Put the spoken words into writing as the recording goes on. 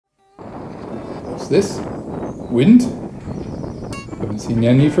What's this? Wind? Haven't seen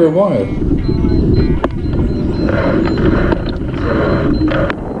any for a while.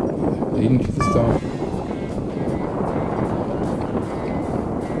 Leading to the start.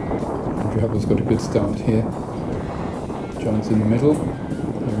 Andrew Hubbell's got a good start here. John's in the middle.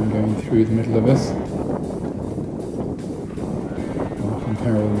 I'm going through the middle of us. Mark and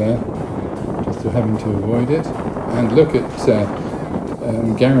Carol there. Just having to avoid it. And look at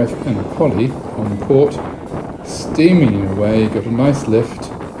Gareth and Polly on port, steaming away, got a nice lift,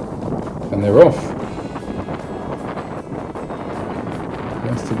 and they're off. The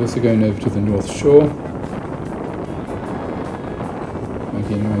rest of us are going over to the North Shore.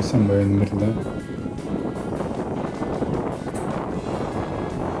 Maggie and I somewhere in the middle there.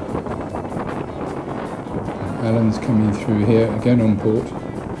 And Alan's coming through here, again on port,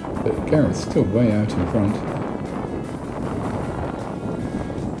 but Gareth's still way out in front.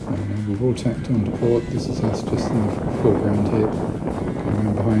 We've all tacked on to port. This is us just in the foreground here, going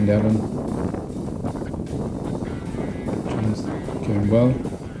around behind Alan. John's going well.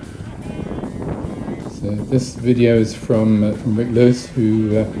 So this video is from Rick Lewis,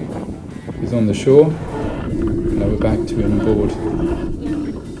 who is on the shore. Now we're back to him aboard.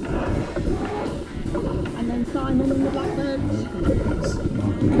 And then Simon and the Blackbirds. That's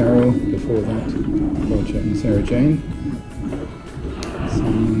Mark and Carol. Before that, Roger and Sarah Jane.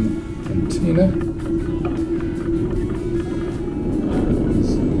 Simon and Tina.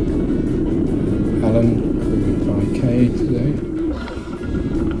 Alan by Kay today.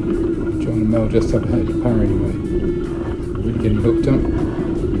 John and Mel just up ahead of Power anyway. Really getting hooked up.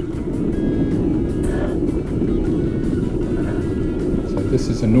 So this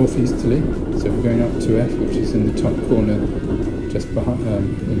is a northeasterly, so we're going up to F, which is in the top corner, just behind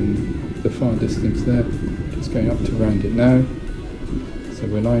in the far distance there. Just going up to round it now. So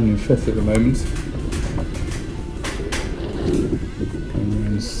we're lying in fifth at the moment. And we're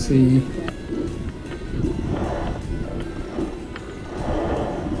in C.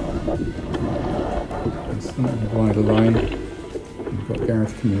 It's not a wider line. We've got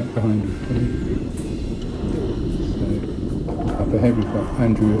Gareth coming up behind with me. So up ahead we've got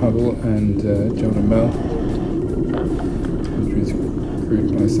Andrew Hubbell and John and Mel. Andrew's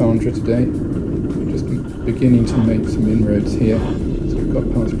crewed by Sandra today. We're just beginning to make some inroads here. Got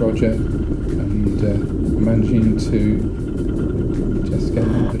past Roger and managing to just get a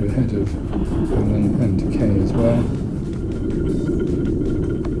little bit ahead of Alan and Kay as well.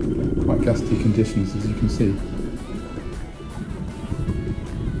 Quite gusty conditions, as you can see.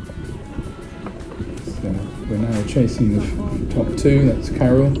 So we're now chasing the top two. That's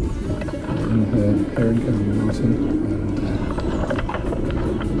Carol in her herring going Martin,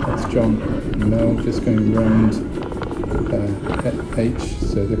 and that's John and Mel just going round H,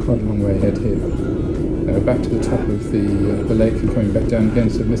 so they're quite a long way ahead here. Back to the top of the lake and coming back down again,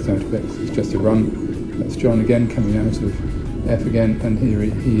 so missed out of X, it's just a run. That's John again coming out of F again, and here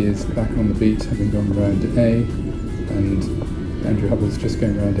he is back on the beat, having gone around A, and Andrew Hubbell's just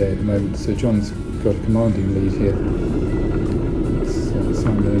going around A at the moment, so John's got a commanding lead here. That's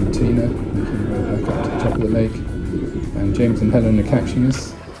Simon and Tina making their way back up to the top of the lake, and James and Helen are catching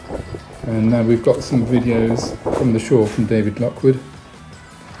us. And now we've got some videos from the shore from David Lockwood.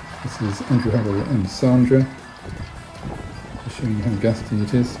 This is Andrew Hubbell and Sandra, just showing you how gusty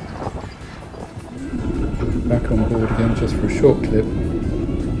it is. Back on board again just for a short clip,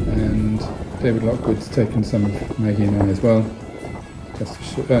 and David Lockwood's taken some of Maggie and I as well, just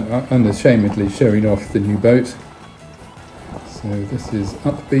unashamedly showing off the new boat. So this is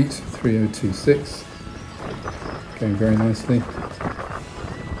Upbeat 3026, going very nicely.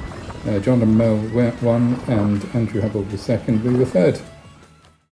 John and Mel won, and Andrew Hubbell was second. We were third.